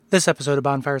This episode of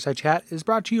Bonfireside Chat is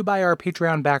brought to you by our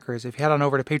Patreon backers. If you head on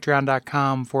over to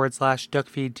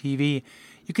patreon.com/duckfeedtv,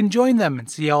 you can join them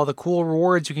and see all the cool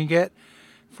rewards you can get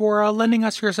for lending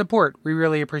us your support. We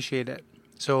really appreciate it.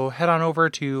 So head on over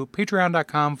to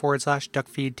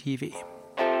patreon.com/duckfeedtv.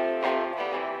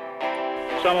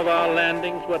 Some of our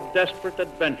landings were desperate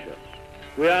adventures.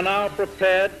 We are now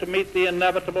prepared to meet the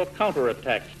inevitable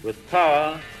counterattacks with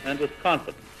power and with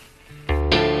confidence.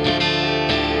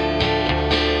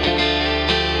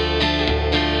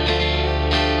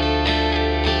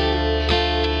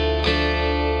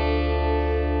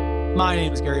 My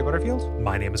name is Gary Butterfield.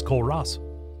 My name is Cole Ross.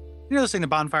 You're listening to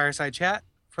Bonfireside Chat.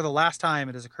 For the last time,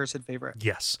 it is a cursed favorite.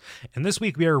 Yes. And this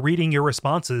week we are reading your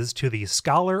responses to the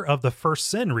Scholar of the First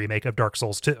Sin remake of Dark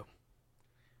Souls 2.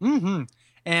 Mm-hmm.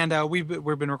 And we've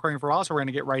been recording for a while, so we're going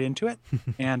to get right into it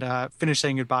and finish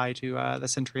saying goodbye to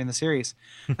this entry in the series.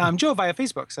 Joe via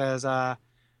Facebook says,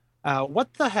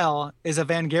 what the hell is a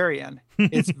Vangarian?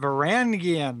 It's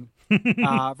Varangian.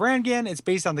 Varangian, it's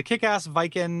based on the kick-ass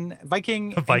Viking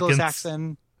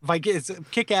Anglo-Saxon Viking. It's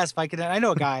kick-ass Viking. I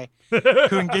know a guy who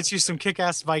can get you some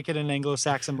kick-ass Viking and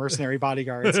Anglo-Saxon mercenary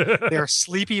bodyguards. They are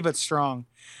sleepy but strong.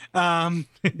 Of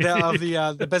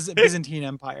the Byzantine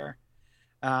Empire.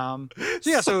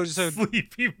 So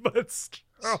sleepy but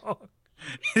strong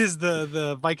is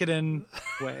the Vicodin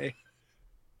way.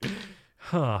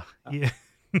 Huh. Yeah.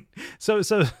 So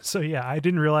yeah, I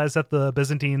didn't realize that the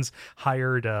Byzantines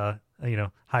hired the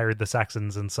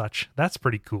Saxons and such. That's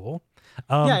pretty cool.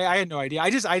 I had no idea.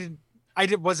 I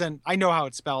know how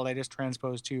it's spelled. I just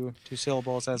transpose two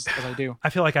syllables as I do. I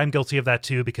feel like I'm guilty of that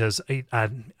too, because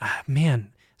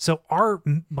man. So our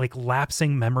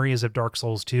lapsing memories of Dark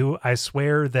Souls 2, I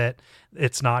swear that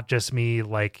it's not just me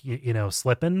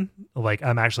slipping. Like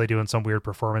I'm actually doing some weird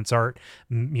performance art,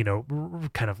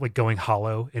 kind of like going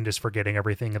hollow and just forgetting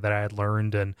everything that I had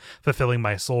learned and fulfilling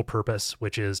my sole purpose,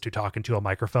 which is to talk into a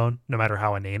microphone, no matter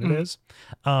how inane it is.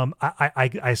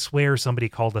 I swear somebody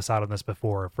called us out on this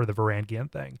before for the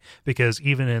Varangian thing, because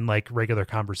even in like regular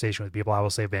conversation with people, I will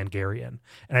say Vangarian.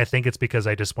 And I think it's because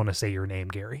I just want to say your name,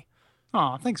 Gary.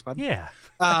 Oh, thanks, bud. Yeah.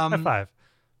 High five.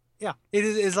 Yeah. It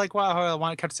is like how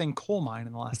I kept saying coal mine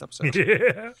in the last episode.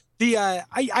 Yeah.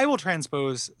 I will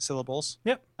transpose syllables.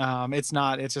 Yep.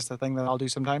 It's just a thing that I'll do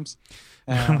sometimes.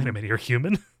 Wait a minute, you're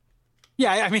human?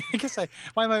 Yeah, I mean, I guess I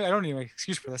don't need an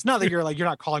excuse for this. Not that you're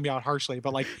not calling me out harshly,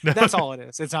 but that's all it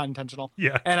is. It's not intentional.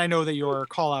 Yeah. And I know that your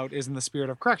call out is in the spirit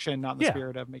of correction, not in the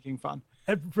spirit of making fun.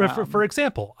 For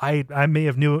example, I may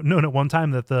have known at one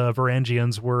time that the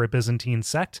Varangians were a Byzantine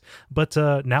sect, but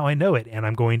now I know it, and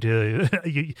I'm going to.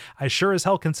 I sure as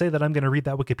hell can say that I'm going to read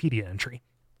that Wikipedia entry.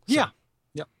 So. Yeah.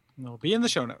 Yep. It'll be in the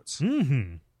show notes.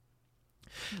 Mm-hmm.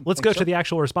 Let's go to the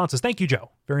actual responses. Thank you,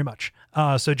 Joe, very much.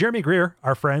 So Jeremy Greer,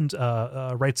 our friend,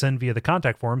 writes in via the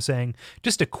contact form saying,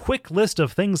 just a quick list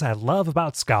of things I love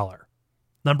about Scholar.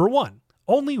 Number 1,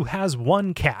 only has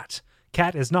one cat.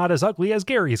 Cat is not as ugly as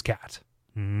Gary's cat.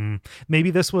 Maybe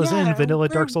this was in Vanilla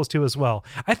Dark Souls 2 as well.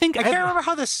 I can't remember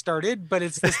how this started, but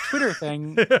it's this Twitter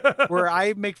thing where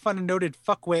I make fun of noted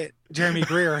fuckwit Jeremy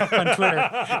Greer on Twitter,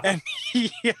 and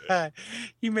he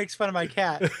makes fun of my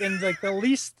cat in like the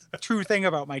least true thing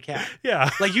about my cat. Yeah,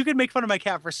 like you can make fun of my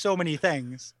cat for so many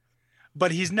things,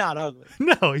 but he's not ugly.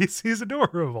 No, he's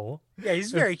adorable. Yeah,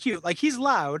 he's very cute. Like he's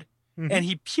loud. Mm-hmm. And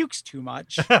he pukes too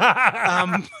much.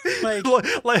 Like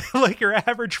your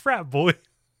average frat boy.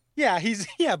 Yeah,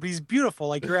 but he's beautiful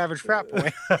like your average frat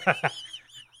boy.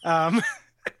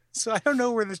 So I don't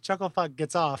know where this chuckle fuck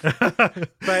gets off.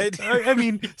 But I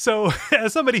mean, so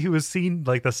as somebody who has seen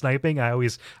like the sniping, I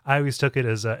always took it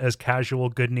as casual,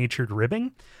 good-natured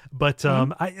ribbing. But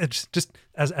I just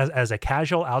as a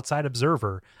casual outside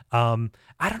observer, I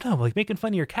don't know, like making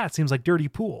fun of your cat seems like dirty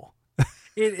pool.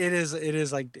 It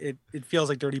is like it feels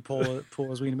like dirty pool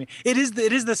is weed to me. It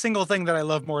is the single thing that I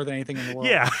love more than anything in the world.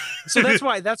 Yeah. So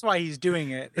that's why he's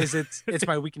doing it. It's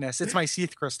my weakness. It's my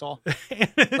Seath crystal.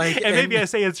 And maybe I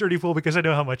say it's dirty pool because I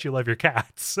know how much you love your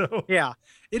cats. So yeah,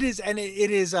 it is, and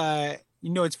it is.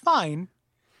 It's fine.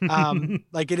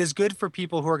 Like it is good for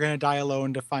people who are going to die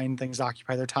alone to find things to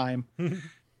occupy their time.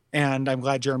 And I'm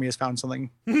glad Jeremy has found something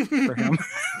for him.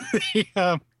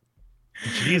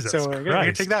 Jesus so Christ.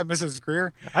 You take that, Mrs.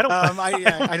 Greer. I don't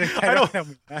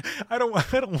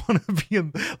want to be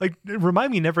in, like,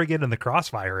 remind me never get in the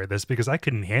crossfire of this because I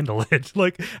couldn't handle it.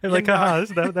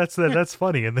 That's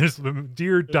funny. And there's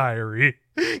Dear Diary,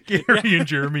 Gary and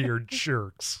Jeremy are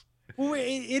jerks. Well,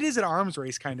 it is an arms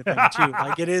race kind of thing too.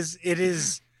 Like it is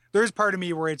there's part of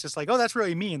me where it's just like, oh, that's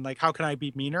really mean. Like, how can I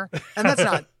be meaner? And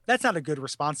that's not a good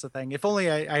response to thing. If only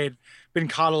I had been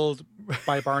coddled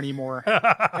by Barney more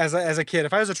as a kid.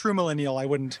 If I was a true millennial, I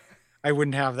wouldn't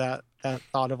have that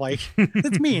thought of like,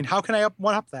 it's mean. How can I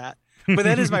one up that? But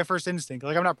that is my first instinct.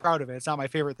 Like, I'm not proud of it. It's not my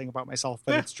favorite thing about myself,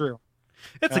 but it's true.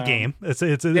 It's a game. It's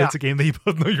a game that you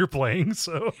both know you're playing.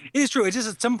 So it is true. It's just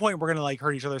at some point we're gonna like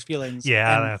hurt each other's feelings.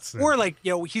 Yeah, or like,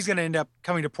 you know, he's gonna end up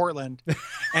coming to Portland,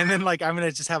 and then like I'm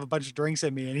gonna just have a bunch of drinks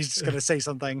in me, and he's just gonna say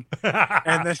something,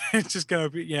 and then it's just gonna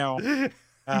be, you know, I'm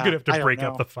gonna have to break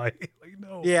up the fight. Like,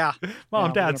 no, yeah,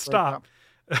 Mom, Dad, stop.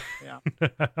 Yeah.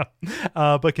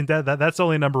 But that's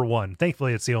only number one.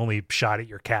 Thankfully, it's the only shot at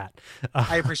your cat.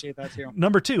 I appreciate that too.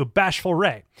 Number 2, Bashful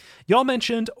Ray. Y'all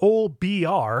mentioned old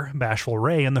BR, Bashful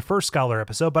Ray, in the first Scholar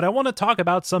episode, but I want to talk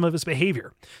about some of his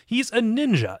behavior. He's a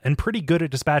ninja and pretty good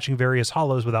at dispatching various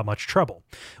hollows without much trouble.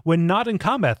 When not in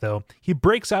combat, though, he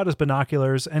breaks out his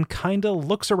binoculars and kinda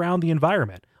looks around the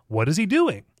environment. What is he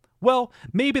doing? Well,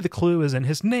 maybe the clue is in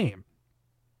his name.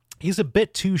 He's a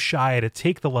bit too shy to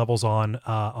take the levels on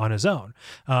his own.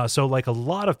 So like a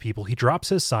lot of people, he drops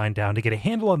his sign down to get a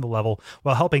handle on the level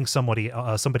while helping somebody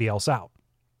else out.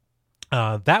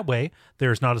 That way,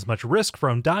 there's not as much risk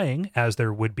from dying as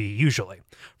there would be usually.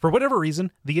 For whatever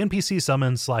reason, the NPC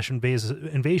summons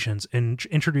 / invasions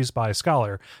introduced by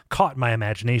Scholar caught my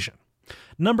imagination.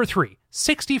 Number 3,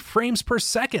 60 frames per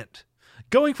second.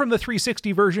 Going from the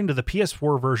 360 version to the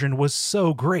PS4 version was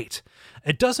so great.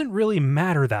 It doesn't really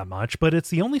matter that much, but it's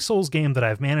the only Souls game that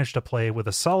I've managed to play with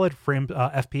a solid frame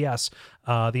FPS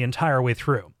the entire way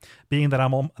through, being that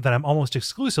I'm almost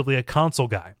exclusively a console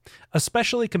guy,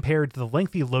 especially compared to the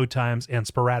lengthy load times and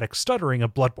sporadic stuttering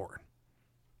of Bloodborne.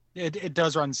 It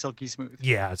does run silky smooth.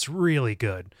 Yeah, it's really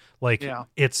good. Like, yeah.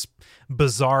 It's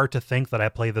bizarre to think that I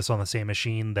played this on the same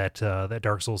machine that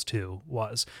Dark Souls 2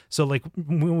 was. So, like,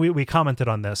 we commented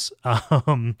on this,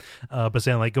 but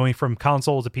saying, like, going from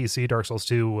console to PC, Dark Souls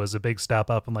 2 was a big step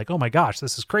up. I'm like, oh my gosh,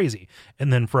 this is crazy.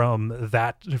 And then from the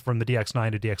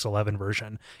DX9 to DX11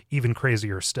 version, even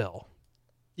crazier still.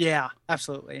 Yeah,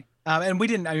 absolutely. And we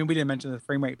didn't mention the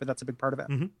frame rate, but that's a big part of it.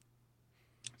 Mm-hmm.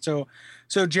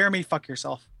 So Jeremy, fuck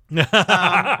yourself.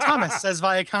 Thomas says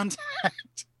via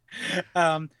contact,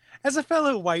 as a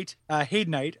fellow white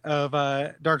Haydnite of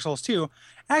Dark Souls 2,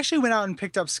 I actually went out and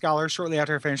picked up Scholar shortly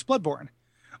after I finished Bloodborne.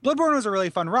 Bloodborne was a really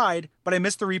fun ride, but I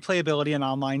missed the replayability and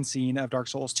online scene of Dark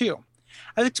Souls 2.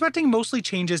 I was expecting mostly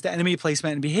changes to enemy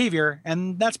placement and behavior,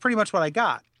 and that's pretty much what I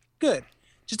got. Good.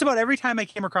 Just about every time I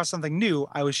came across something new,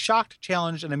 I was shocked,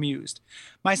 challenged, and amused.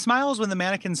 My smiles when the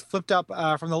mannequins flipped up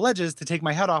from the ledges to take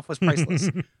my head off was priceless.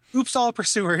 Oops, all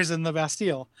pursuers in the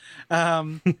Bastille.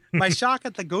 My shock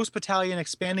at the Ghost Battalion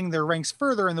expanding their ranks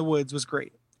further in the woods was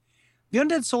great. The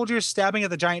undead soldiers stabbing at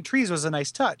the giant trees was a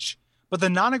nice touch, but the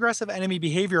non-aggressive enemy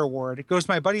behavior award goes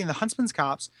to my buddy in the Huntsman's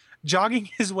Copse, jogging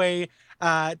his way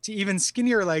to even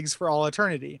skinnier legs for all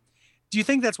eternity. Do you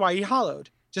think that's why he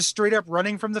hollowed? Just straight up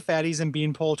running from the fatties and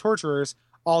beanpole torturers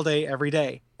all day, every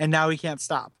day. And now he can't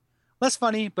stop. Less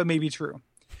funny, but maybe true.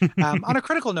 On a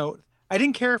critical note, I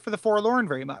didn't care for the Forlorn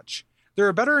very much. There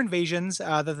are better invasions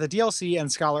that the DLC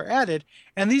and Scholar added,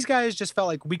 and these guys just felt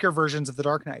like weaker versions of the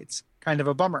Dark Knights. Kind of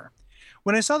a bummer.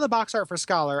 When I saw the box art for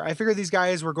Scholar, I figured these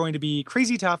guys were going to be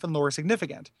crazy tough and lore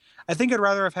significant. I think I'd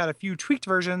rather have had a few tweaked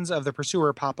versions of the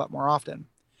Pursuer pop up more often.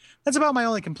 That's about my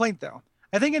only complaint, though.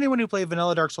 I think anyone who played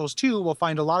vanilla Dark Souls 2 will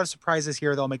find a lot of surprises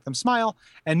here that'll make them smile,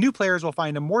 and new players will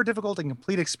find a more difficult and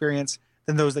complete experience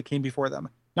than those that came before them.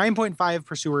 9.5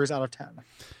 Pursuers out of 10.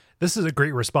 This is a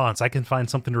great response. I can find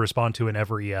something to respond to in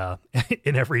every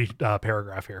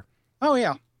paragraph here. Oh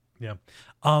yeah. Yeah.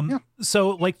 So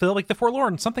like the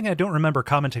Forlorn, something I don't remember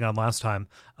commenting on last time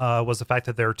was the fact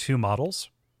that there are 2 models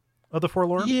of the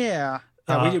Forlorn. Yeah.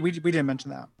 We didn't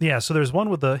mention that. Yeah. So there's one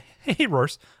with the hey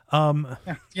Roars.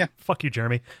 Yeah. Fuck you,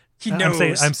 Jeremy. He knows.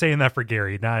 I'm saying that for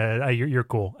Gary. Nah, you're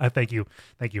cool. Thank you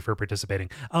for participating.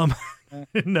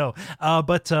 No.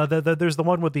 But there's the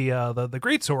one with the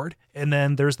great sword, and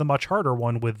then there's the much harder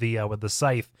one with the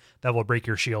scythe that will break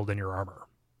your shield and your armor.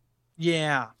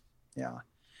 Yeah. Yeah.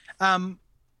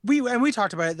 We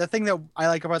talked about it. The thing that I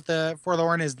like about the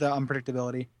Forlorn is the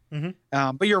unpredictability.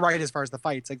 Mm-hmm. But you're right as far as the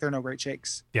fights. Like, there are no great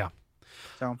shakes. Yeah.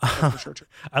 So that's for sure true.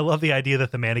 I love the idea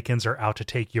that the mannequins are out to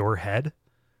take your head.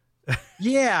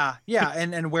 Yeah,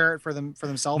 and wear it for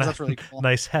themselves. That's really cool.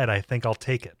 Nice head. I think I'll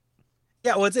take it.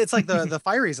 Yeah, well, it's like the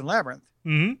Fireys in Labyrinth.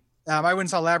 Mm-hmm. I went and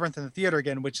saw Labyrinth in the theater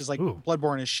again, which is like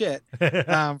Bloodborne as shit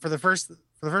for the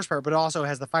first part, but it also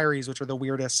has the Fireys, which are the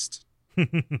weirdest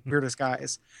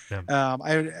guys. Yeah.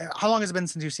 How long has it been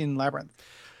since you've seen Labyrinth?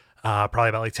 Probably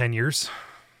about like 10 years.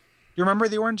 You remember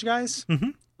the orange guys?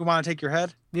 Mm-hmm. who want to take your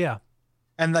head. Yeah.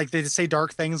 And like they say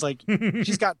dark things like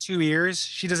she's got 2 ears.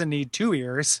 She doesn't need 2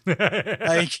 ears.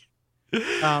 Like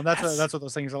that's what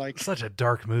those things are like. Such a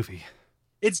dark movie.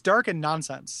 It's dark and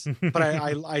nonsense, but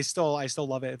I still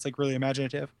love it. It's like really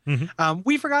imaginative. Mm-hmm.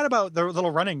 We forgot about the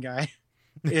little running guy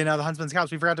in the Huntsman's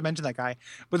House. We forgot to mention that guy,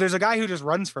 but there's a guy who just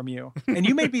runs from you, and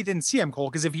you maybe didn't see him, Cole,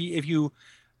 because if you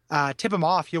tip him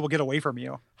off, he will get away from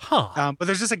you. Huh. But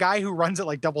there's just a guy who runs at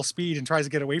like double speed and tries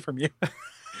to get away from you.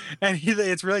 And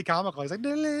it's really comical. He's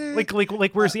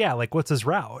like where's he at? Like, what's his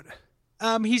route?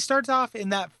 He starts off in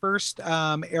that first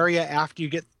area after you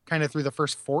get kind of through the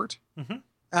first fort. Mm-hmm.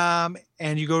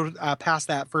 And you go past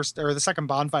that first or the second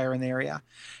bonfire in the area,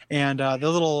 and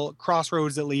the little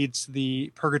crossroads that leads to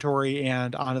the purgatory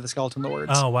and onto the skeleton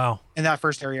lords. Oh wow! And that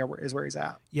first area is where he's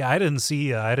at. Yeah, I didn't see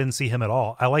him at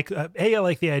all. I like I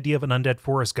like the idea of an undead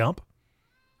Forrest Gump.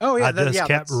 Oh yeah, I just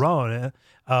kept running.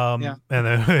 And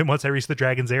then once I reached the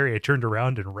dragon's area, I turned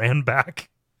around and ran back.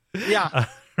 Yeah,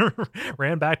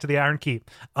 ran back to the Iron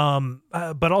Keep.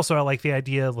 But also I like the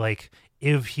idea like,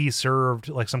 if he served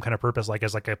like some kind of purpose, like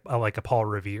as like a Paul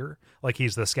Revere, like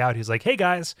he's the scout. He's like, hey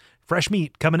guys, fresh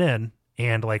meat coming in,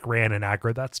 and like ran and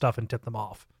aggroed that stuff and tipped them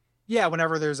off. Yeah,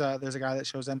 whenever there's a guy that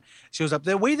shows up,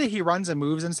 the way that he runs and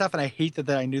moves and stuff, and I hate that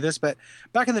I knew this, but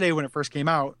back in the day when it first came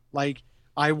out, like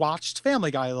I watched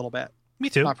Family Guy a little bit. Me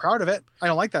too. I'm not proud of it. I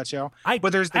don't like that show.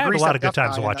 But there's the I had a greased lot up of good deaf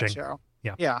times guy in watching. that show.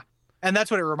 Yeah. Yeah. And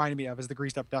that's what it reminded me of, is the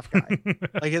greased up deaf guy.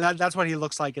 Like that's what he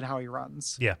looks like and how he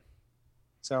runs. Yeah.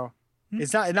 So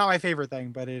it's not my favorite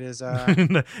thing, but it is.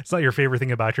 It's not your favorite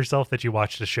thing about yourself that you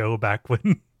watched a show back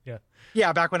when. Yeah.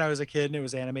 Yeah, back when I was a kid and it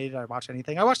was animated, I'd watch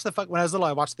anything. I watched when I was little.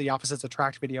 I watched the Opposites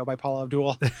Attract video by Paula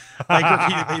Abdul, like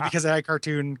repeatedly, because it had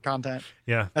cartoon content.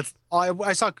 Yeah, that's all.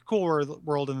 I saw Cool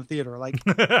World in the theater. Like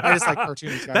I just like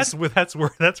cartoons, guys. That's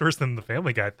worse than the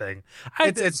Family Guy thing.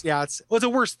 It's a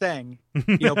worse thing,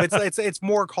 but it's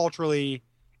more culturally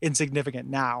insignificant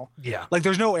now. Yeah, like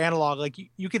there's no analog. Like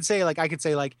you could say, like I could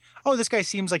say, like, oh, this guy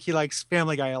seems like he likes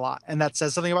Family Guy a lot, and that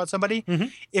says something about somebody. Mm-hmm.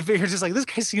 If you're just like, this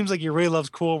guy seems like he really loves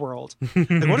Cool World, like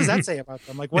what does that say about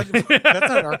them? Like what? That's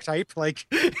not an archetype. Like,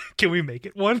 can we make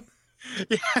it one?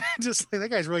 Yeah, just like that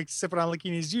guy's really sipping on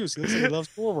Lakini's juice. He looks like he loves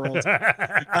Cool World.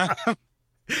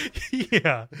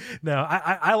 Yeah, no,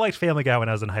 I liked Family Guy when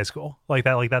I was in high school. Like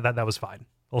that was fine.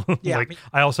 Yeah, like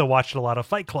I also watched a lot of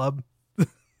Fight Club.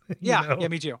 Yeah,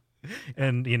 me too.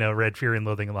 And read Fear and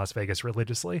Loathing in Las Vegas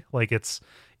religiously. Like it's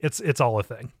all a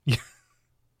thing.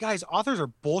 Guys, authors are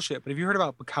bullshit. But have you heard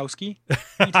about Bukowski?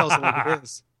 He tells it like it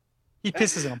is. He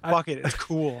pisses in a bucket. It's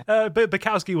cool. But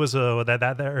Bukowski was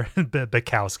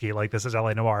Bukowski. Like this is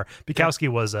LA Noir. Bukowski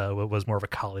was more of a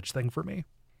college thing for me.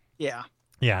 Yeah.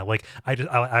 Yeah, like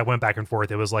I went back and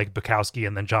forth. It was like Bukowski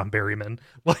and then John Berryman.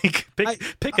 Like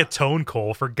pick a tone,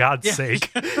 Cole, for God's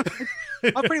sake.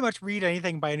 I'll pretty much read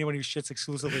anything by anyone who shits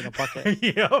exclusively in a bucket.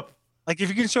 Yeah. Like if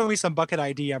you can show me some bucket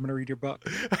ID, I'm gonna read your book.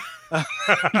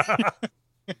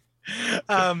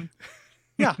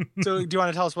 Yeah. So do you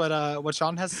want to tell us what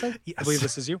Sean has to say? Yes. I believe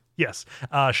this is you. Yes.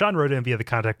 Sean wrote in via the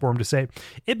contact form to say,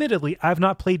 admittedly, I've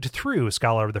not played through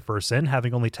Scholar of the First Sin,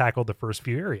 having only tackled the first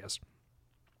few areas.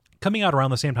 Coming out around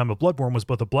the same time of Bloodborne was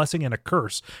both a blessing and a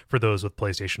curse for those with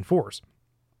PlayStation 4s.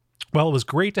 While it was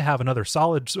great to have another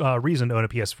solid reason to own a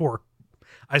PS4,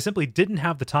 I simply didn't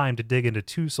have the time to dig into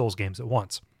 2 Souls games at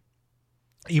once.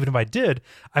 Even if I did,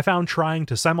 I found trying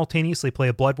to simultaneously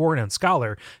play Bloodborne and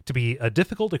Scholar to be a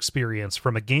difficult experience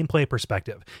from a gameplay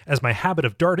perspective, as my habit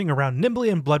of darting around nimbly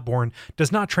in Bloodborne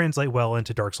does not translate well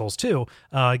into Dark Souls 2,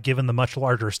 given the much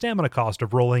larger stamina cost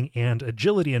of rolling and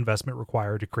agility investment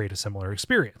required to create a similar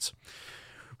experience.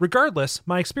 Regardless,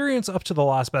 my experience up to the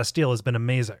Lost Bastille has been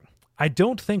amazing. I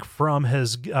don't think From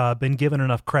has been given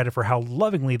enough credit for how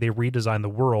lovingly they redesigned the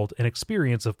world and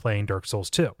experience of playing Dark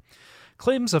Souls 2.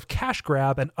 Claims of cash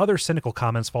grab and other cynical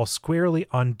comments fall squarely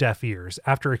on deaf ears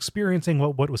after experiencing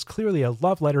what was clearly a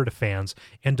love letter to fans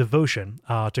and devotion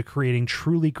to creating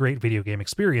truly great video game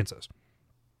experiences.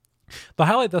 The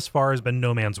highlight thus far has been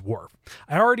No Man's Wharf.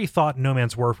 I already thought No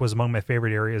Man's Wharf was among my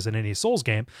favorite areas in any Souls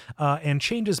game, and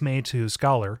changes made to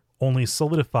Scholar only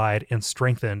solidified and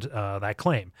strengthened that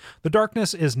claim. The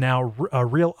darkness is now a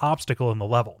real obstacle in the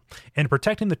level, and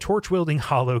protecting the torch-wielding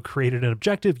Hollow created an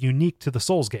objective unique to the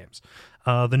Souls games.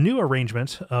 The new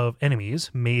arrangement of enemies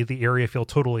made the area feel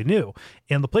totally new,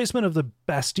 and the placement of the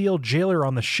Bastille jailer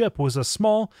on the ship was a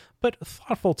small but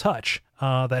thoughtful touch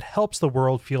that helps the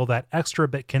world feel that extra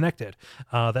bit connected.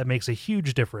 That makes a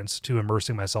huge difference to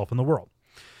immersing myself in the world.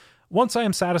 Once I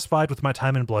am satisfied with my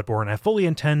time in Bloodborne, I fully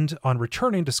intend on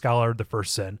returning to Scholar of the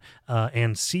First Sin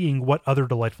and seeing what other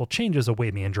delightful changes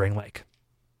await me in Drain Lake.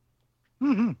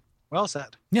 Mm-hmm. Well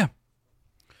said. Yeah.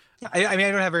 Yeah, I mean,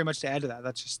 I don't have very much to add to that.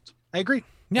 That's just, I agree.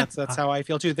 Yeah. That's how I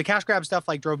feel too. The cash grab stuff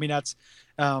like drove me nuts.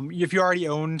 If you already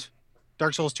owned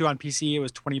Dark Souls 2 on PC, it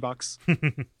was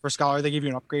 $20 for Scholar. They give you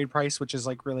an upgrade price, which is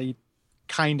like really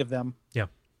kind of them. Yeah.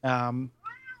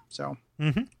 So,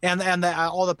 Mm-hmm. and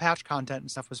all the patch content and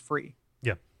stuff was free.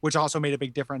 Yeah. Which also made a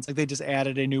big difference. Like they just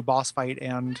added a new boss fight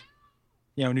and,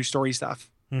 new story stuff.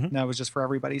 Mm-hmm. And that was just for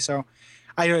everybody. So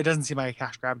I know it doesn't seem like a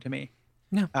cash grab to me.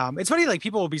 Yeah. It's funny, like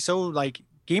people will be so like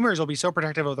gamers will be so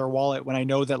protective of their wallet when I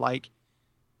know that like,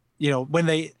 when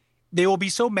they will be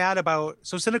so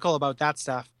cynical about that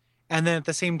stuff. And then at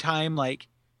the same time, like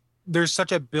there's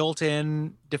such a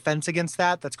built-in defense against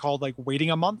that. That's called like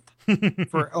waiting a month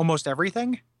for almost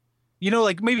everything,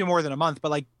 like maybe more than a month,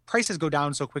 but like prices go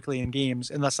down so quickly in games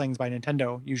unless things by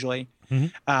Nintendo usually.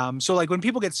 Mm-hmm. So like when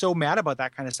people get so mad about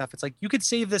that kind of stuff, it's like you could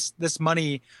save this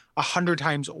money 100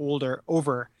 times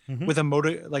over Mm-hmm. with a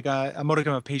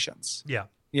modicum of patience. Yeah.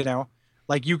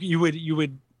 Like you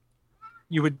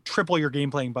would triple your game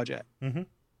playing budget Mm-hmm.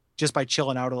 just by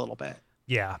chilling out a little bit.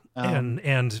 Yeah.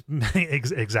 And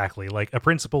exactly, like a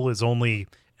principle is only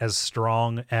as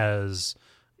strong as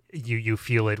you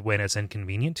feel it when it's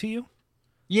inconvenient to you.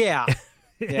 Yeah.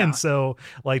 Yeah. And so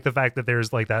like the fact that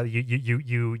there's like that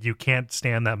you can't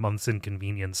stand that month's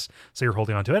inconvenience, so you're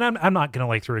holding on to it. And I'm not gonna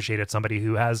like throw a shade at somebody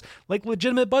who has like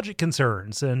legitimate budget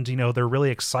concerns and they're really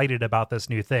excited about this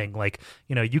new thing. Like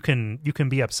you can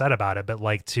be upset about it, but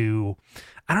like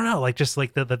I don't know, like just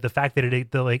like the fact that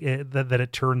that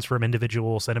it turns from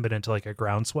individual sentiment into like a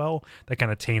groundswell that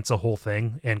kind of taints a whole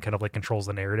thing and kind of like controls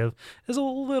the narrative is a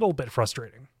little bit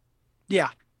frustrating. Yeah,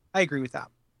 I agree with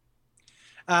that.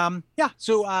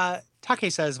 So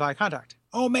Take says via contact,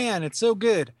 oh man, it's so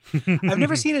good. I've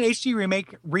never seen an HD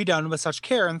remake redone with such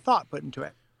care and thought put into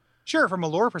it. Sure, from a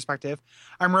lore perspective,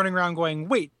 I'm running around going,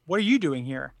 wait, what are you doing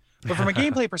here? But from a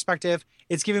gameplay perspective,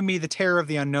 it's given me the terror of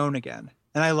the unknown again.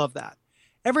 And I love that.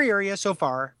 Every area so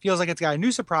far feels like it's got a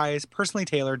new surprise personally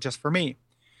tailored just for me.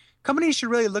 Companies should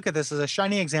really look at this as a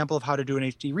shining example of how to do an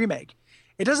HD remake.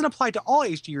 It doesn't apply to all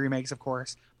HD remakes, of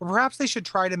course, but perhaps they should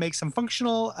try to make something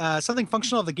functional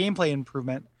of the gameplay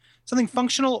improvement, something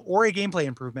functional or a gameplay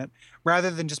improvement, rather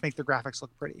than just make the graphics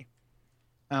look pretty.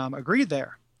 Agreed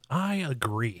there. I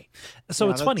agree.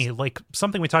 So it's funny, like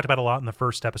something we talked about a lot in the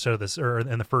first episode of this, or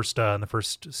in the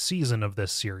first season of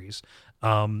this series,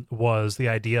 was the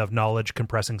idea of knowledge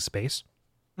compressing space.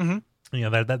 Mm-hmm.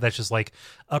 That's just like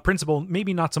a principle,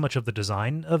 maybe not so much of the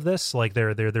design of this. Like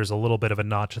there's a little bit of a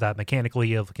nod to that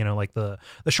mechanically of, like the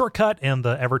shortcut and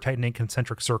the ever tightening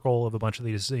concentric circle of a bunch of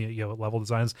these, level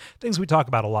designs, things we talk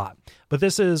about a lot. But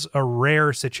this is a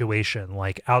rare situation,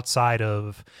 like outside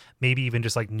of maybe even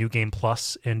just like New Game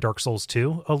Plus in Dark Souls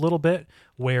 2 a little bit,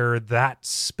 where that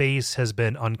space has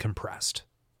been uncompressed.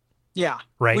 Yeah.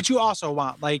 Right. Which you also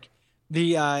want, like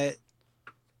the,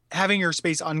 having your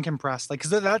space uncompressed, like,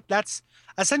 because that's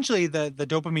essentially the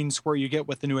dopamine squirt you get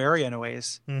with the new area in a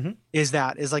ways. Mm-hmm. Is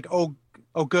like, oh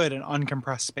good, an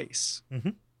uncompressed space. Mm-hmm.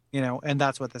 And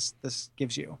that's what this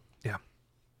gives you. Yeah.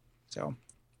 So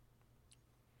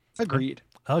agreed.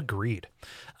 Agreed.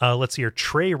 Let's see here.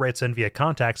 Trey writes in via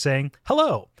contact saying,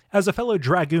 hello. As a fellow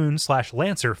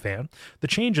Dragoon/Lancer fan, the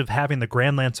change of having the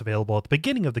Grand Lance available at the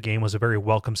beginning of the game was a very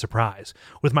welcome surprise.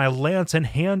 With my lance in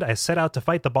hand, I set out to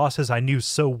fight the bosses I knew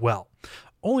so well,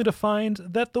 only to find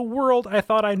that the world I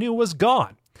thought I knew was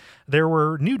gone. There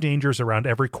were new dangers around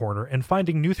every corner, and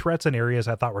finding new threats in areas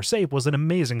I thought were safe was an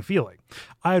amazing feeling.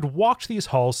 I had walked these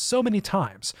halls so many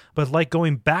times, but like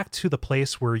going back to the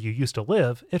place where you used to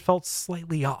live, it felt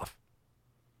slightly off.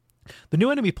 The new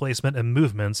enemy placement and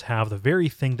movements have the very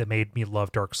thing that made me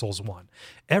love Dark Souls 1.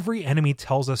 Every enemy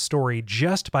tells a story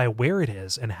just by where it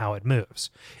is and how it moves.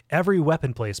 Every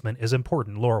weapon placement is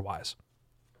important lore-wise.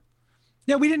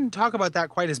 Yeah, we didn't talk about that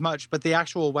quite as much, but the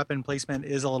actual weapon placement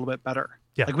is a little bit better.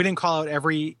 Yeah. Like we didn't call out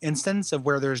every instance of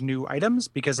where there's new items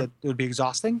because it would be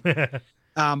exhausting.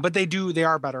 But they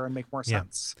are better and make more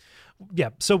sense. Yeah.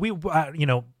 So we,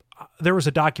 there was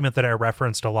a document that I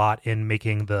referenced a lot in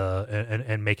making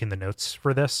the notes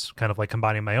for this, kind of like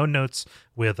combining my own notes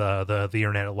with the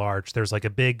internet at large. There's like a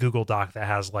big Google Doc that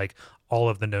has like all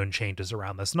of the known changes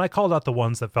around this, and I called out the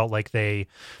ones that felt like they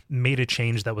made a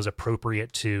change that was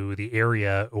appropriate to the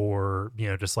area, or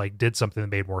just like did something that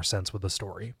made more sense with the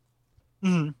story.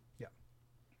 Mm-hmm.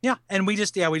 Yeah, and we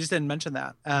just didn't mention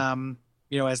that.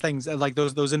 As things like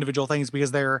those individual things,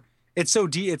 because it's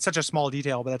such a small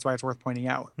detail, but that's why it's worth pointing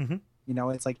out. Mm-hmm.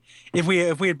 It's like if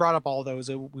we had brought up all those,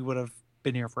 we would have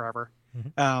been here forever.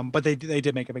 Mm-hmm. But they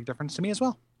did make a big difference to me as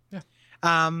well. Yeah.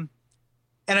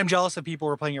 And I'm jealous of people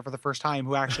who are playing it for the first time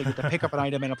who actually get to pick up an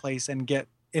item in a place and get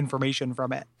information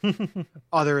from it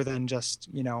other than just,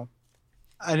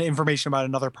 an information about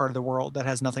another part of the world that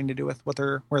has nothing to do with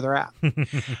where they're at.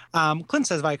 Clint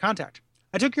says via contact,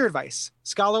 I took your advice,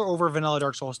 Scholar over vanilla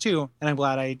Dark Souls 2, and I'm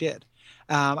glad I did.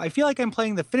 I feel like I'm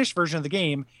playing the finished version of the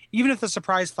game, even if the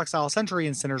surprise Flexile Sentry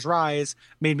in Sinner's Rise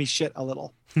made me shit a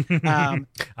little. I'm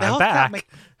back.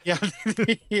 Yeah.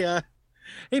 Yeah.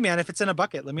 Hey man, if it's in a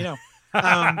bucket, let me know.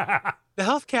 The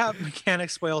health cap mechanic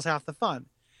spoils half the fun.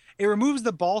 It removes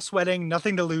the ball sweating,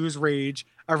 nothing to lose rage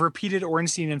of repeated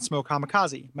Ornstein and Smoke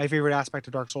Kamikaze, my favorite aspect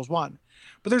of Dark Souls 1.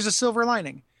 But there's a silver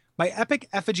lining. My epic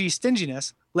effigy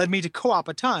stinginess led me to co-op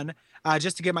a ton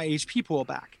just to get my HP pool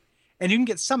back. And you can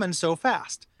get summoned so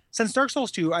fast. Since Dark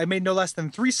Souls 2, I made no less than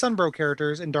 3 Sunbro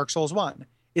characters in Dark Souls 1.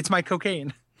 It's my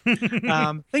cocaine.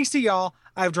 Thanks to y'all,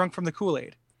 I've drunk from the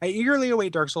Kool-Aid. I eagerly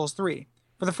await Dark Souls 3.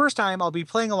 For the first time, I'll be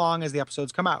playing along as the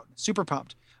episodes come out. Super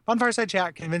pumped. Bonfireside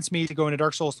Chat convinced me to go into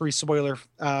Dark Souls 3 spoiler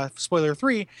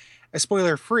free,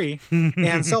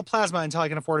 and sell plasma until I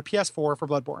can afford a PS4 for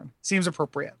Bloodborne. Seems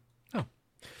appropriate. Oh,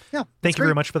 yeah. Thank you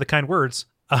very much for the kind words.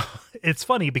 It's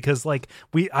funny because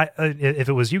if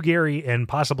it was you, Gary, and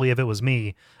possibly if it was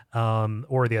me,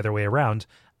 or the other way around,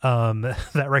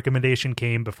 that recommendation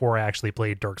came before I actually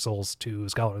played Dark Souls 2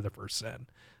 Scholar of the First Sin.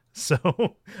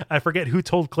 So I forget who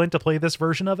told Clint to play this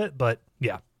version of it, but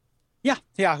yeah.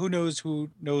 Yeah. Who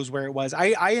knows where it was.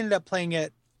 I ended up playing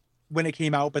it when it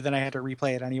came out, but then I had to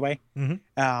replay it anyway. Mm-hmm.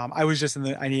 I was just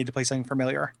I needed to play something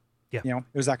familiar. Yeah.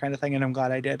 It was that kind of thing. And I'm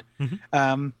glad I did.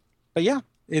 Mm-hmm. But yeah,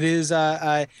 it is,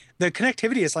 the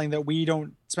connectivity is something that we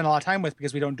don't spend a lot of time with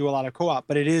because we don't do a lot of co-op,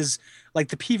 but it is like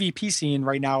the PvP scene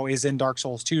right now is in Dark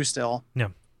Souls 2 still. Yeah.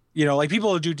 Like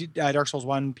people who do Dark Souls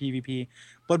 1 PvP,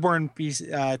 Bloodborne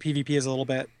PvP is a little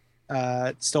bit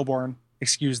stillborn.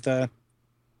 Excuse the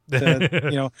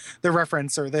the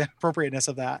reference or the appropriateness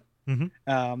of that.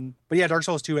 Mm-hmm. But yeah, Dark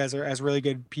Souls 2 has really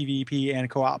good PvP and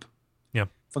co-op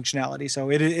functionality. So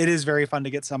it is very fun to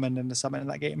get summoned and to summon in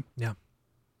that game. Yeah.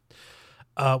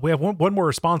 We have one more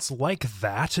response like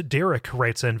that. Derek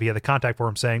writes in via the contact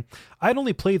form saying, I'd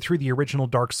only played through the original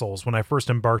Dark Souls when I first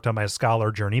embarked on my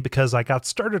Scholar journey because I got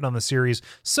started on the series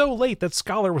so late that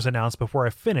Scholar was announced before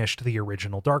I finished the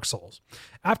original Dark Souls.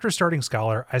 After starting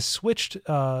Scholar, I switched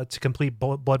to complete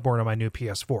Bloodborne on my new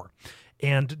PS4.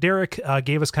 And Derek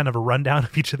gave us kind of a rundown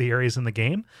of each of the areas in the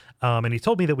game. And he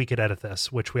told me that we could edit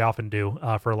this, which we often do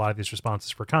for a lot of these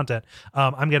responses for content.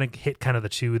 I'm going to hit kind of the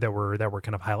two that were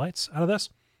kind of highlights out of this.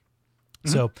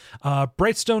 Mm-hmm. So,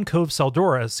 Brightstone Cove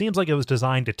Seldora seems like it was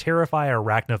designed to terrify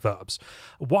arachnophobes.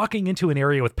 Walking into an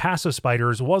area with passive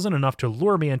spiders wasn't enough to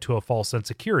lure me into a false sense of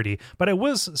security, but I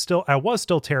was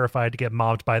still terrified to get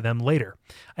mobbed by them later.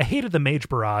 I hated the mage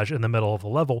barrage in the middle of the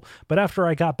level, but after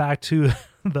I got back to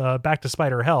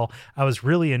Spider Hell, I was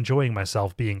really enjoying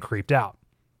myself being creeped out.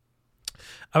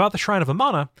 About the Shrine of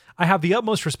Amana, I have the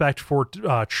utmost respect for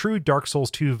true Dark Souls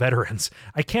 2 veterans.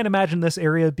 I can't imagine this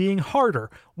area being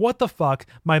harder. What the fuck?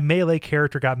 My melee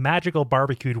character got magical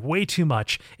barbecued way too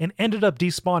much and ended up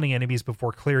despawning enemies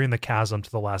before clearing the chasm to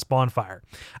the last bonfire.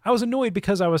 I was annoyed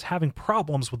because I was having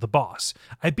problems with the boss.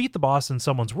 I beat the boss in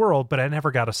someone's world, but I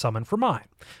never got a summon for mine.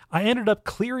 I ended up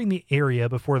clearing the area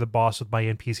before the boss with my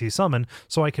NPC summon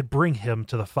so I could bring him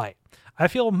to the fight. I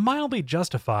feel mildly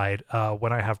justified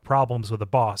when I have problems with a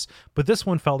boss, but this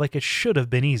one felt like it should have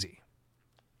been easy.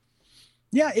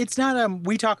 Yeah, it's not.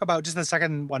 We talk about just the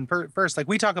second one first. Like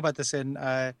we talk about this in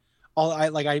I'm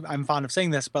fond of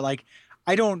saying this, but like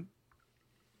I don't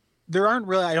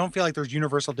feel like there's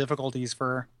universal difficulties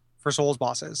for Souls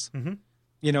bosses.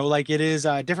 Mm-hmm. Like it is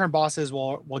different bosses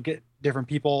will get different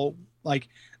people. Like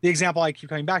the example I keep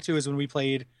coming back to is when we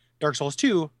played Dark Souls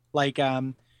 2. Like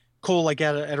Cole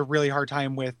had a really hard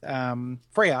time with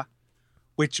Freya,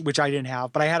 which I didn't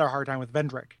have, but I had a hard time with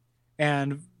Vendrick.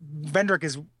 And Vendrick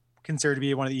is considered to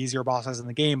be one of the easier bosses in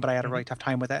the game, but I had a really tough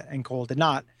time with it, and Cole did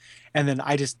not. And then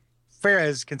Freya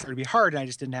is considered to be hard, and I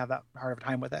just didn't have that hard of a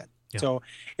time with it. Yeah. So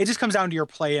it just comes down to your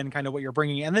play and kind of what you're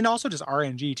bringing, and then also just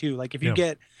RNG too. Like if you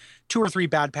get 2 or 3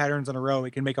 bad patterns in a row,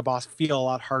 it can make a boss feel a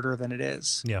lot harder than it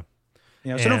is. Yeah.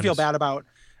 So don't feel bad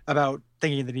about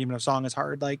thinking the Demon of Song is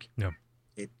hard. Like. Yeah.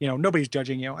 Nobody's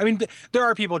judging you. I mean, there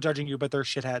are people judging you, but they're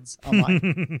shitheads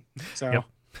online. So,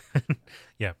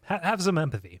 yeah, have some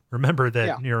empathy. Remember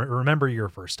that. Remember your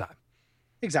first time.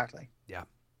 Exactly. Yeah.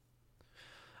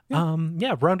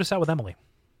 Round us out with Emily.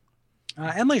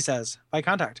 Emily says by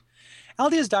contact,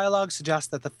 Aldia's dialogue suggests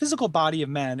that the physical body of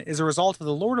men is a result of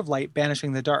the Lord of Light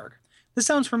banishing the dark. This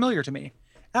sounds familiar to me.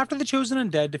 After the chosen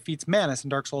undead defeats Manus in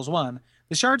Dark Souls 1,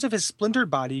 the shards of his splintered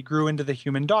body grew into the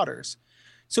human daughters.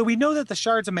 So we know that the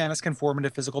shards of Manus can form into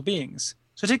physical beings.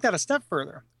 So take that a step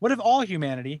further. What if all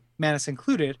humanity, Manus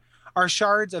included, are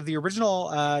shards of the original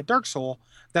Dark Soul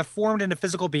that formed into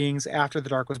physical beings after the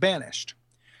Dark was banished?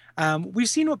 We've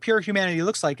seen what pure humanity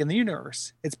looks like in the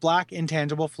universe. It's black,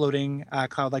 intangible, floating,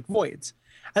 cloud-like voids.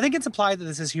 I think it's implied that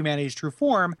this is humanity's true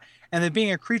form, and that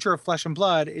being a creature of flesh and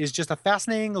blood is just a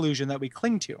fascinating illusion that we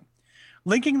cling to.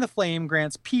 Linking the flame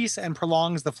grants peace and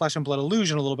prolongs the flesh and blood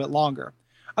illusion a little bit longer.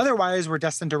 Otherwise, we're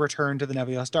destined to return to the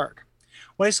nebulous dark.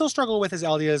 What I still struggle with is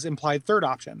Eldia's implied third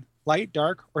option: light,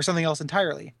 dark, or something else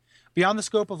entirely. Beyond the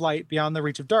scope of light, beyond the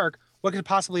reach of dark, what could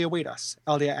possibly await us?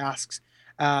 Eldia asks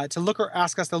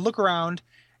ask us to look around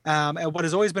at what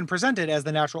has always been presented as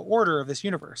the natural order of this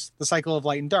universe, the cycle of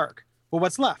light and dark. Well,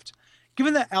 what's left?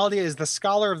 Given that Aldia is the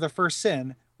scholar of the first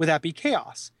sin, would that be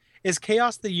chaos? Is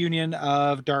chaos the union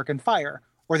of dark and fire,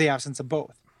 or the absence of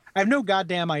both? I have no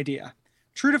goddamn idea.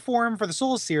 True to form for the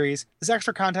Souls series, this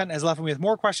extra content has left me with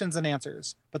more questions than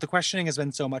answers, but the questioning has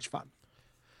been so much fun.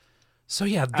 So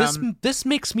yeah, this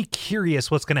makes me curious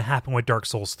what's going to happen with Dark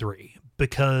Souls 3,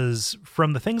 because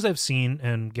from the things I've seen,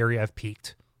 and Gary, I've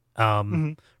peeked,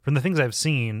 from the things I've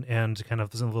seen and kind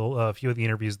of a few of the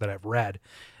interviews that I've read,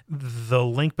 the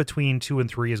link between 2 and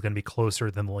 3 is going to be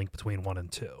closer than the link between 1 and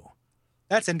 2.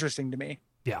 That's interesting to me.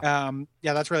 Yeah.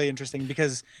 Yeah, that's really interesting,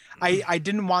 because I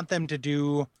didn't want them to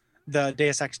do the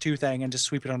Deus Ex 2 thing and just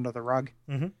sweep it under the rug.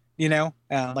 You know,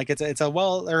 like it's a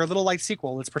little light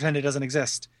sequel. Let's pretend it doesn't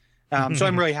exist. So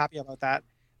I'm really happy about that.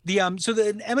 So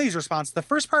Emily's response, the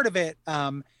first part of it,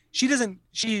 she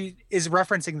is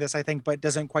referencing this, I think, but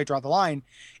doesn't quite draw the line,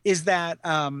 is that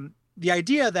the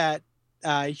idea that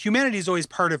humanity is always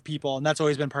part of people, and that's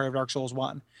always been part of Dark Souls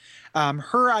 1.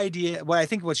 Her idea,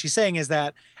 what she's saying is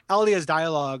that Aldia's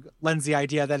dialogue lends the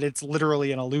idea that it's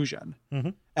literally an illusion,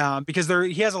 because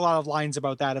he has a lot of lines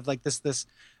about that, of like this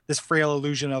frail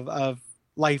illusion of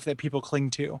life that people cling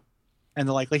to, and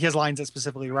the like he has lines that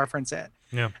specifically reference it.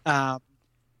 Yeah.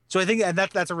 So I think, and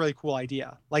that's a really cool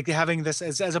idea, like having this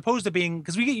as opposed to being,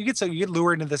 because you get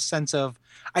lured into this sense of,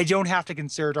 I don't have to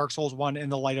consider Dark Souls 1 in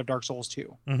the light of Dark Souls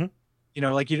 2. You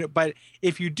know, but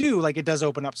if you do, like, it does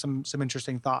open up some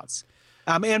interesting thoughts.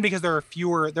 And because there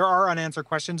are unanswered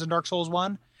questions in Dark Souls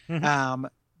 1,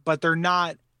 but they're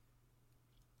not,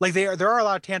 like, there are a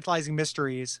lot of tantalizing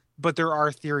mysteries, but there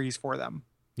are theories for them.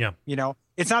 Yeah. You know,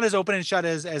 it's not as open and shut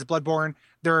as Bloodborne.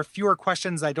 There are fewer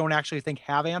questions I don't actually think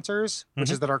have answers, which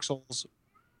is the Dark Souls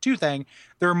 2 thing.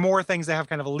 There are more things that have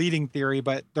kind of a leading theory,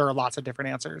 but there are lots of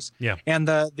different answers. Yeah. And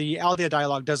the Aldia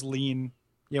dialogue does lean,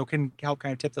 can help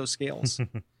kind of tip those scales,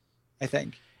 I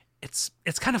think. It's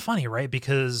kind of funny, right?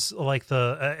 Because like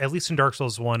at least in Dark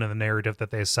Souls 1 and the narrative that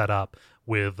they set up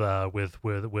with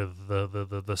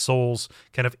the souls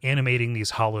kind of animating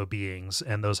these hollow beings,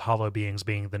 and those hollow beings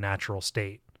being the natural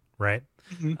state, right?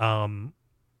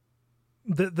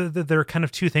 There are kind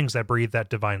of two things that breathe that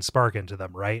divine spark into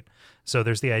them, right? So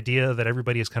there's the idea that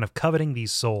everybody is kind of coveting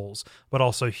these souls, but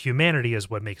also humanity is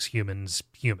what makes humans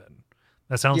human.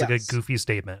 That sounds like a goofy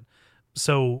statement.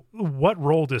 So what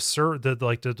role does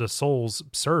the souls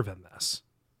serve in this?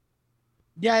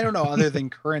 Yeah, I don't know, other than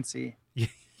currency.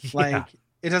 Like,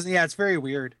 it doesn't, it's very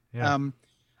weird. Yeah.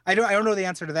 I don't know the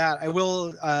answer to that. I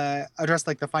will address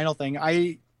like the final thing.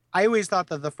 I always thought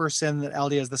that the first sin that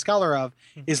Aldia is the scholar of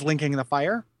is linking the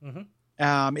fire,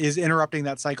 is interrupting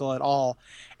that cycle at all.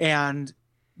 And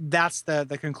that's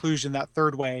the conclusion, that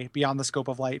third way, beyond the scope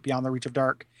of light, beyond the reach of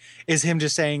dark, is him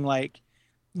just saying, like,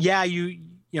 yeah, you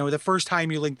know, the first time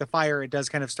you link the fire, it does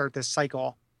kind of start this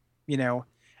cycle,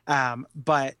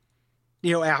 but,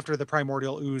 after the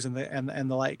primordial ooze and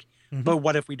the like. But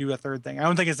what if we do a third thing? I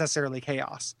don't think it's necessarily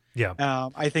chaos. Yeah.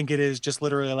 I think it is just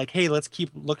literally like, hey, let's keep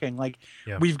looking. Like,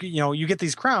 you get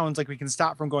these crowns, like, we can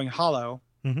stop from going hollow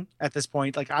at this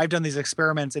point. Like, I've done these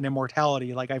experiments in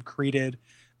immortality. Like, I've created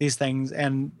these things,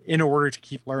 and in order to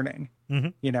keep learning,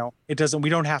 we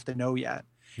don't have to know yet.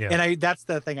 Yeah. And that's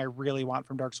the thing I really want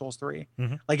from Dark Souls 3.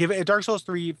 Like, if Dark Souls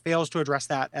 3 fails to address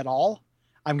that at all,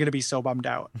 I'm going to be so bummed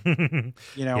out.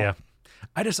 Yeah.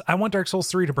 I want Dark Souls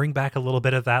 3 to bring back a little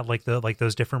bit of that, like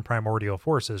those different primordial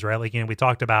forces, right? Like, we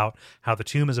talked about how the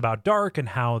tomb is about dark, and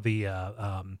how the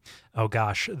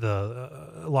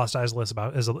the Lost Isle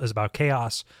is about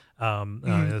chaos,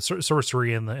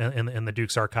 sorcery in the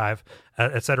Duke's Archive,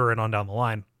 etc., and on down the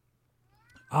line.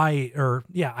 I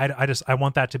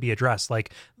want that to be addressed.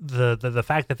 Like the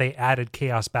fact that they added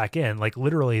chaos back in, like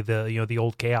literally the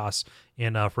old chaos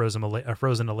in Frozen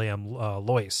Aleum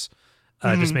Lois.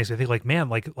 Just makes me think, like, man,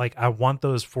 like I want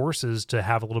those forces to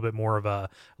have a little bit more of a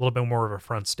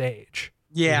front stage.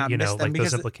 Yeah, you know, miss them like those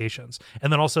because implications.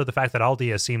 And then also the fact that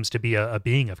Aldia seems to be a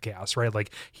being of chaos, right?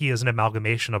 Like he is an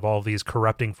amalgamation of all of these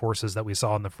corrupting forces that we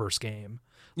saw in the first game.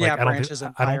 Like branches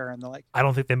and fire and the like. I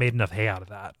don't think they made enough hay out of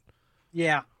that.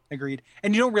 Yeah, agreed.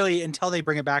 And you don't really, until they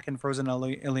bring it back in Frozen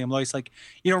Ilium Lois, like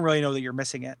you don't really know that you're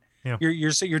missing it. Yeah.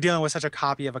 You're dealing with such a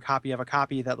copy of a copy of a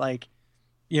copy that, like,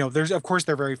 you know, there's, of course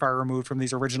they're very far removed from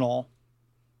these original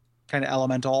kind of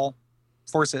elemental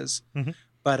forces. Mm-hmm.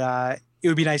 But it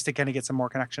would be nice to kind of get some more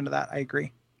connection to that. I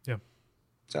agree. Yeah.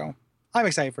 So I'm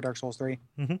excited for Dark Souls 3.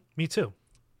 Mm-hmm. Me too.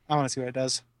 I want to see what it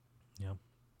does. Yeah.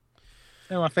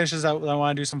 I want to finish this out. I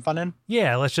want to do some fun in.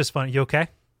 Yeah, let's just fun. You okay?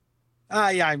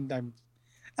 Yeah,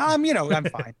 I'm you know, I'm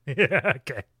fine. Yeah.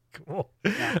 Okay. Cool.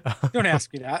 Yeah. Don't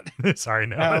ask me that. Sorry,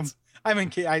 no. I'm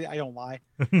in. I don't lie.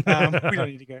 We don't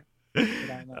need to go.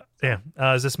 Yeah.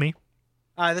 Is this me?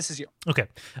 This is you. Okay.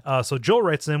 So Joel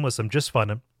writes in with some just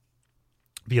fun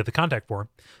via the contact form.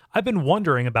 I've been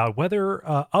wondering about whether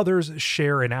others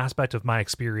share an aspect of my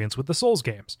experience with the Souls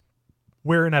games,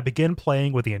 wherein I begin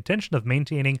playing with the intention of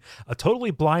maintaining a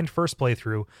totally blind first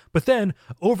playthrough, but then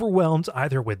overwhelmed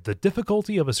either with the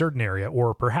difficulty of a certain area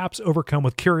or perhaps overcome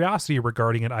with curiosity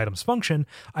regarding an item's function,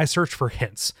 I search for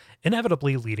hints,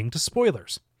 inevitably leading to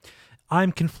spoilers.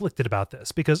 I'm conflicted about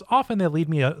this because often they lead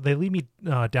me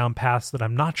down paths that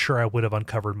I'm not sure I would have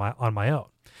uncovered on my own.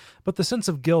 But the sense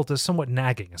of guilt is somewhat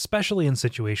nagging, especially in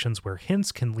situations where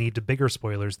hints can lead to bigger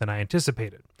spoilers than I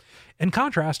anticipated. In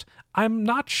contrast, I'm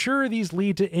not sure these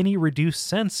lead to any reduced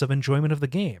sense of enjoyment of the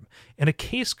game, and a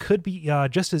case could be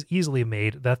just as easily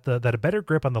made that a better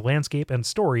grip on the landscape and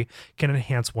story can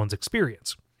enhance one's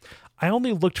experience. I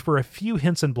only looked for a few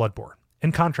hints in Bloodborne,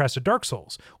 in contrast to Dark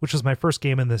Souls, which was my first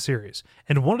game in this series.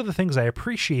 And one of the things I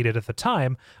appreciated at the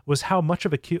time was how much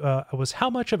of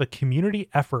a community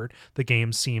effort the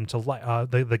game seemed to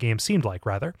the game seemed like,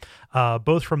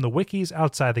 both from the wikis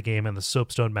outside the game and the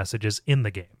soapstone messages in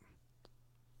the game.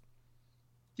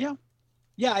 Yeah.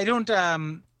 I don't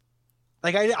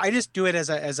I just do it as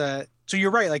a. So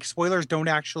you're right. Like spoilers don't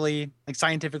actually, like,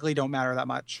 scientifically don't matter that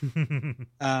much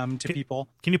to people.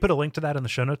 Can you put a link to that in the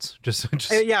show notes? Just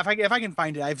yeah, if I can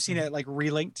find it. I've seen it like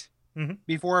relinked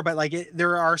before, but like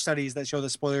there are studies that show that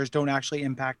spoilers don't actually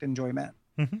impact enjoyment,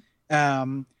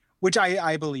 which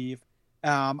I believe.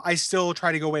 I still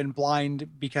try to go in blind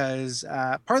because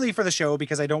partly for the show,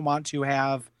 because I don't want to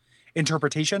have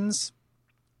interpretations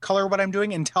color what I'm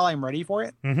doing until I'm ready for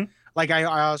it. Like I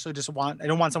also I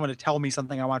don't want someone to tell me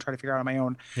something. I want to try to figure out on my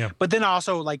own. Yeah. But then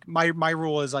also, like, my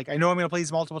rule is, like, I know I'm going to play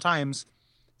these multiple times,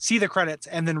 see the credits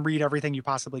and then read everything you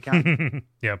possibly can.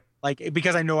 Yeah. Like,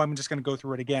 because I know I'm just going to go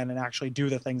through it again and actually do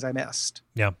the things I missed.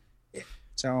 Yeah.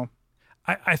 So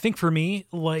I think for me,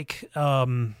 like,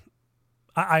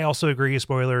 I also agree.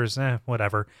 Spoilers,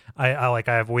 whatever. I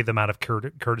avoid them out of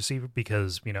courtesy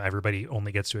because, you know, everybody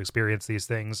only gets to experience these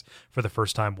things for the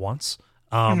first time once.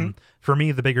 For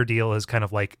me, the bigger deal is kind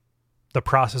of like the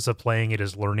process of playing it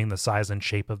is learning the size and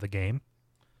shape of the game.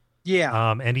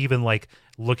 Yeah. And even like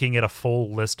looking at a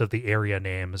full list of the area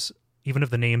names, even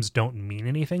if the names don't mean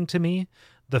anything to me,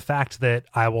 the fact that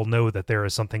I will know that there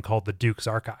is something called the Duke's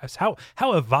Archives. How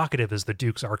evocative is the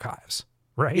Duke's Archives?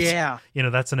 Right. Yeah. You know,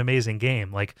 that's an amazing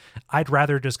game. Like, I'd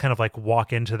rather just kind of like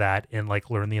walk into that and like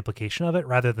learn the implication of it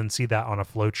rather than see that on a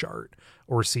flowchart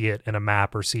or see it in a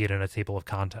map or see it in a table of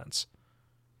contents.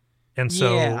 And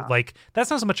so, like, that's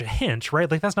not so much a hint,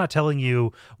 right? Like, that's not telling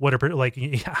you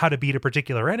how to beat a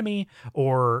particular enemy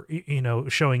or, you know,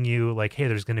 showing you like, hey,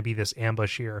 there's going to be this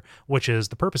ambush here, which is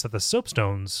the purpose that the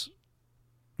soapstones,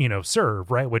 you know,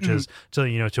 serve, right? Which is to,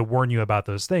 you know, to warn you about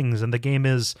those things. And the game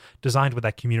is designed with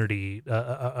that community,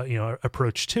 you know,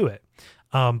 approach to it.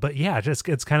 But yeah, just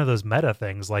it's kind of those meta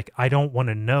things. Like, I don't want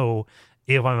to know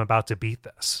if I'm about to beat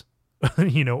this.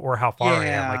 You know, or how far I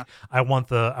am. Like, I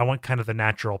want kind of the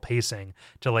natural pacing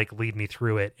to like lead me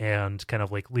through it and kind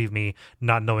of like leave me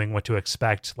not knowing what to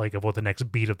expect, like of what the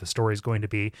next beat of the story is going to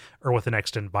be or what the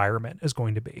next environment is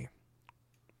going to be.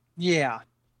 Yeah,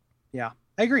 I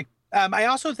agree. I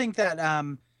also think that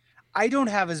I don't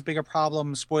have as big a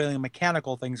problem spoiling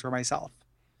mechanical things for myself.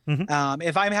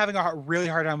 If I'm having a really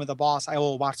hard time with a boss, I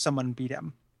will watch someone beat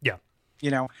him. Yeah. You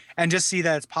know, and just see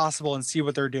that it's possible and see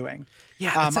what they're doing.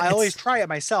 Yeah. I always try it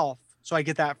myself. So I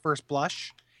get that first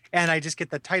blush and I just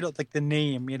get the title, like the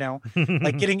name, you know,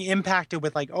 like getting impacted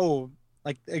with like, oh,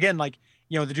 like, again, like,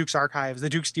 you know, the Duke's Archives, the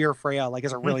Duke's Dear Freya, like,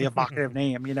 is a really evocative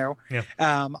name, you know? Yeah.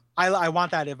 I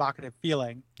want that evocative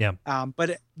feeling. Yeah.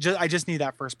 But I just need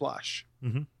that first blush.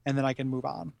 And then I can move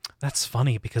on. That's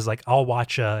funny because like I'll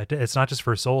watch, it's not just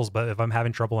for Souls, but if I'm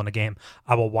having trouble in a game,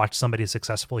 I will watch somebody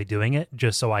successfully doing it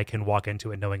just so I can walk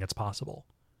into it knowing it's possible.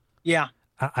 Yeah.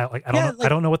 I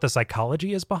don't know what the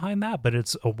psychology is behind that, but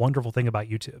it's a wonderful thing about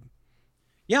YouTube.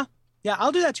 Yeah,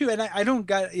 I'll do that too. And I don't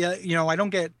get, I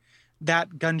don't get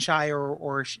that gun shy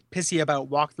or pissy about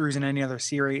walkthroughs in any other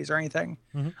series or anything.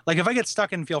 Mm-hmm. Like if I get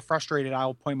stuck and feel frustrated,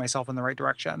 I'll point myself in the right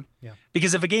direction. Yeah.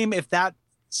 Because if that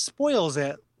spoils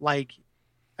it, like,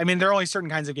 I mean, there are only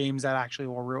certain kinds of games that actually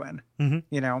will ruin,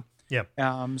 Yeah.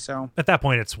 So at that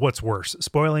point, it's what's worse,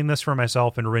 spoiling this for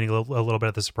myself and ruining a little bit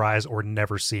of the surprise, or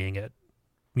never seeing it,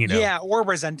 Yeah. Or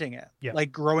resenting it. Yeah.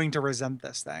 Like growing to resent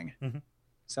this thing. Mm-hmm.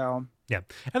 So yeah,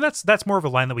 and that's more of a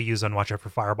line that we use on Watch Out for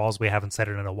Fireballs. We haven't said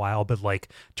it in a while, but like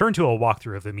turn to a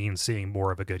walkthrough if it means seeing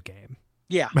more of a good game.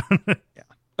 Yeah, yeah.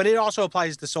 But it also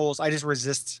applies to Souls. I just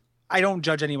resist. I don't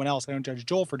judge anyone else. I don't judge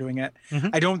Joel for doing it. Mm-hmm.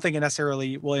 I don't think it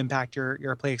necessarily will impact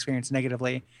your play experience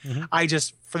negatively. Mm-hmm. I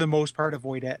just, for the most part,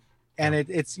 avoid it. And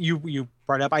it's you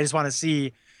brought up. I just want to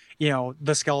see,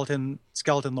 the skeleton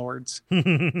lords,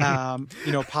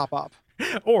 pop up.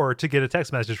 Or to get a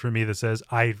text message from me that says,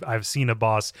 I've seen a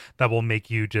boss that will make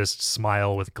you just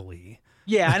smile with glee.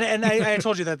 Yeah, and I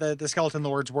told you that the skeleton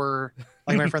lords were,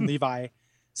 like, my friend Levi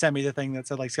sent me the thing that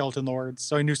said, like, skeleton lords.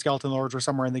 So I knew skeleton lords were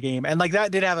somewhere in the game. And, like,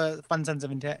 that did have a fun sense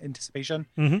of anticipation.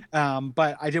 Mm-hmm.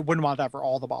 But I wouldn't want that for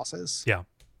all the bosses. Yeah.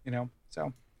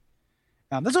 So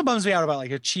that's what bums me out about, like,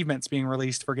 achievements being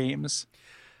released for games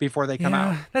before they come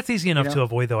out. That's easy enough to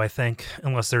avoid, though, I think,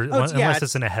 unless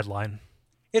it's in a headline.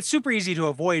 It's super easy to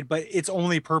avoid, but its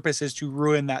only purpose is to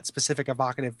ruin that specific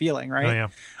evocative feeling, right? Oh, yeah.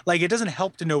 Like, it doesn't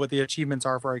help to know what the achievements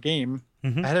are for a game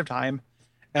ahead of time,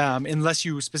 unless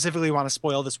you specifically want to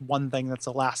spoil this one thing that's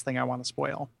the last thing I want to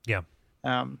spoil. Yeah.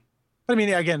 But I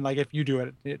mean, again, like, if you do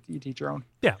it, you teach your own.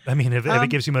 Yeah, I mean, if it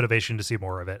gives you motivation to see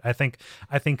more of it, I think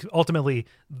ultimately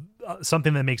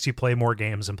something that makes you play more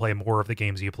games and play more of the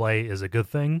games you play is a good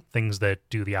thing. Things that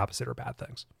do the opposite are bad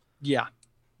things. Yeah.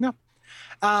 No.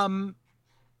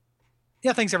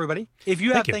 Yeah, thanks, everybody. If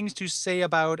you have things to say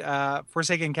about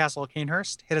Forsaken Castle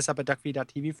Canehurst, hit us up at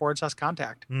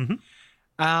duckfeed.tv/contact.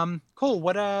 Mm-hmm. Cool.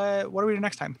 What do we do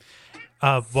next time?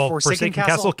 Forsaken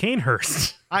Castle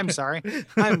Canehurst. I'm sorry.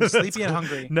 I'm sleepy and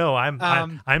hungry. No,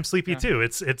 I'm sleepy too.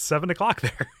 It's 7:00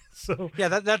 there. So yeah,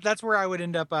 that's where I would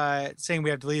end up saying we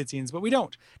have deleted scenes, but we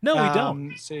don't. No, we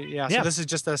don't. So this is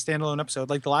just a standalone episode,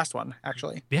 like the last one,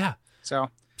 actually. Yeah. So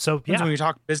yeah, when we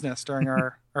talk business during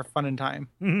our fun and time.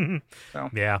 So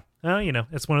yeah,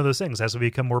 it's one of those things. As we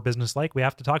become more business-like, we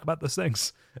have to talk about those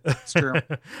things. It's true.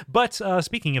 But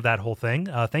speaking of that whole thing,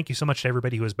 thank you so much to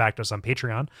everybody who has backed us on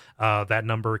Patreon. That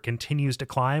number continues to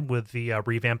climb with the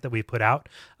revamp that we put out.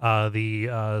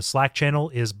 The Slack channel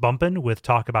is bumping with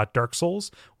talk about Dark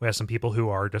Souls. We have some people who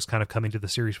are just kind of coming to the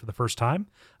series for the first time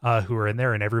who are in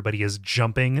there, and everybody is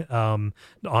jumping on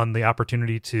the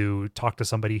opportunity to talk to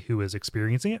somebody who is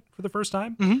experiencing it for the first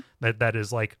time. Mm-hmm. That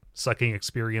is like sucking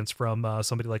experience from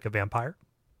somebody like a vampire.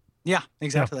 Yeah,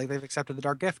 exactly. Like they've accepted the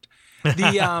dark gift.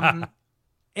 The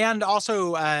and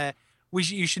also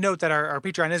you should note that our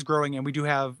Patreon is growing, and we do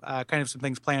have kind of some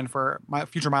things planned for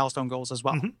future milestone goals as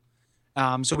well.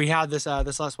 Mm-hmm. So we had this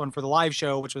last one for the live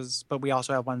show, but we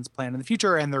also have ones planned in the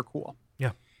future, and they're cool.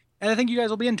 Yeah, and I think you guys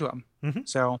will be into them. Mm-hmm.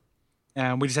 So,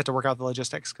 we just have to work out the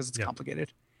logistics because it's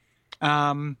complicated.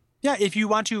 Yeah, if you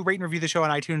want to rate and review the show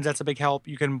on iTunes, that's a big help.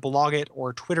 You can blog it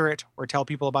or Twitter it or tell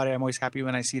people about it. I'm always happy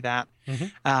when I see that.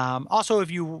 Mm-hmm. Also,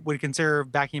 if you would consider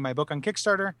backing my book on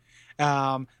Kickstarter,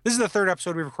 this is the third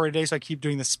episode we recorded today, so I keep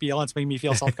doing the spiel, and it's making me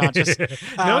feel self-conscious. If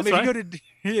you go to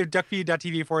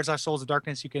duckfeed.tv/Souls of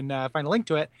Darkness, you can find a link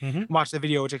to it and watch the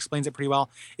video, which explains it pretty well.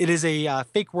 It is a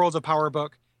fake Worlds of Power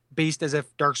book based as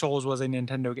if Dark Souls was a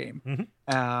Nintendo game.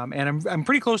 Mm-hmm. And I'm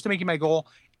pretty close to making my goal.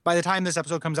 By the time this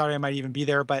episode comes out, I might even be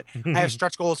there, but I have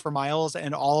stretch goals for miles,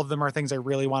 and all of them are things I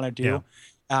really want to do.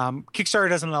 Yeah. Kickstarter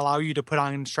doesn't allow you to put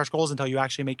on stretch goals until you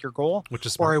actually make your goal, which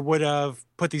is smart. Or I would have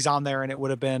put these on there, and it would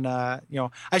have been, I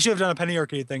should have done a penny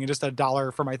arcade thing and just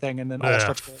 $1 for my thing, and then all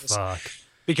stretch goals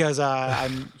because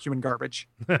I'm human garbage.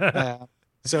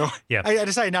 So yeah. I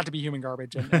decided not to be human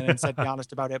garbage and instead be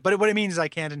honest about it. But what it means is I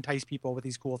can't entice people with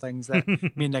these cool things that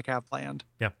me and Nick have planned.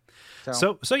 Yeah.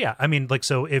 So yeah, I mean, like,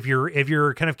 so if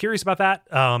you're kind of curious about that,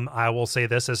 I will say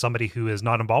this as somebody who is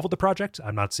not involved with the project.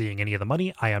 I'm not seeing any of the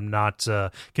money. I am not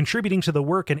contributing to the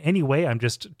work in any way. I'm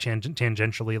just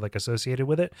tangentially like associated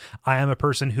with it. I am a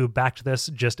person who backed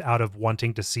this just out of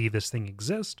wanting to see this thing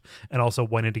exist and also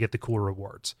wanted to get the cool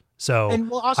rewards. So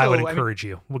I would encourage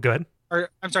you. Well, go ahead.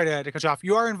 I'm sorry to cut you off.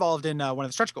 You are involved in one of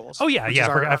the stretch goals. Oh yeah,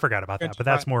 I forgot about that. But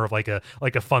that's more of like a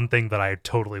fun thing that I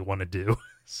totally want to do.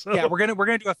 So. Yeah, we're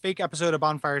gonna do a fake episode of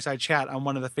Bonfireside Chat on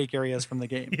one of the fake areas from the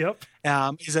game. Yep.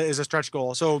 Is a stretch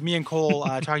goal. So me and Cole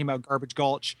talking about Garbage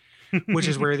Gulch. which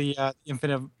is where the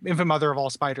infant mother of all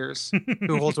spiders,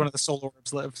 who holds one of the soul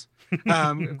orbs, lives.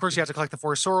 Of course, you have to collect the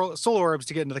 4 soul orbs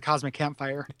to get into the cosmic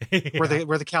campfire,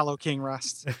 where the Callow King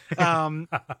rests.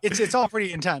 It's all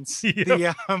pretty intense.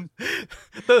 Yep.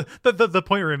 The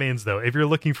point remains, though, if you're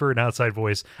looking for an outside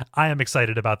voice, I am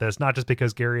excited about this, not just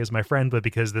because Gary is my friend, but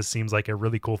because this seems like a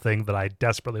really cool thing that I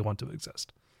desperately want to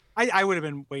exist. I would have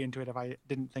been way into it if I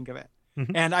didn't think of it.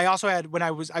 Mm-hmm. And I also had,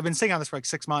 I've been sitting on this for like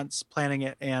 6 months, planning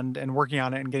it and working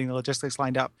on it and getting the logistics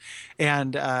lined up.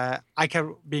 And I kept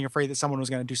being afraid that someone was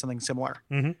going to do something similar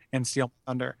and steal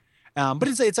my thunder. But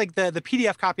it's like the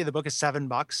PDF copy of the book is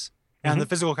 $7 and the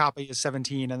physical copy is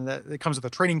 17, and it comes with a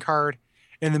trading card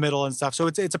in the middle and stuff. So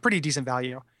it's a pretty decent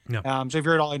value. Yeah. So if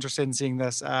you're at all interested in seeing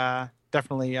this,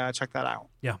 definitely check that out.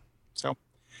 Yeah. So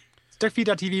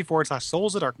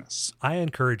stickfeed.tv/Souls of Darkness. I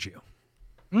encourage you.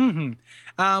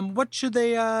 What should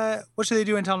they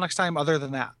do until next time other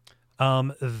than that?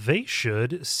 They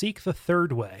should seek the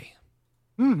third way.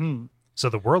 So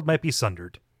the world might be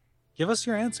sundered. Give us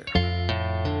your answer.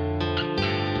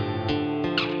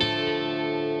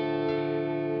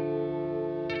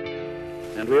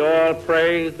 And we all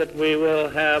pray that we will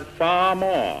have far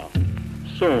more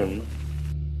soon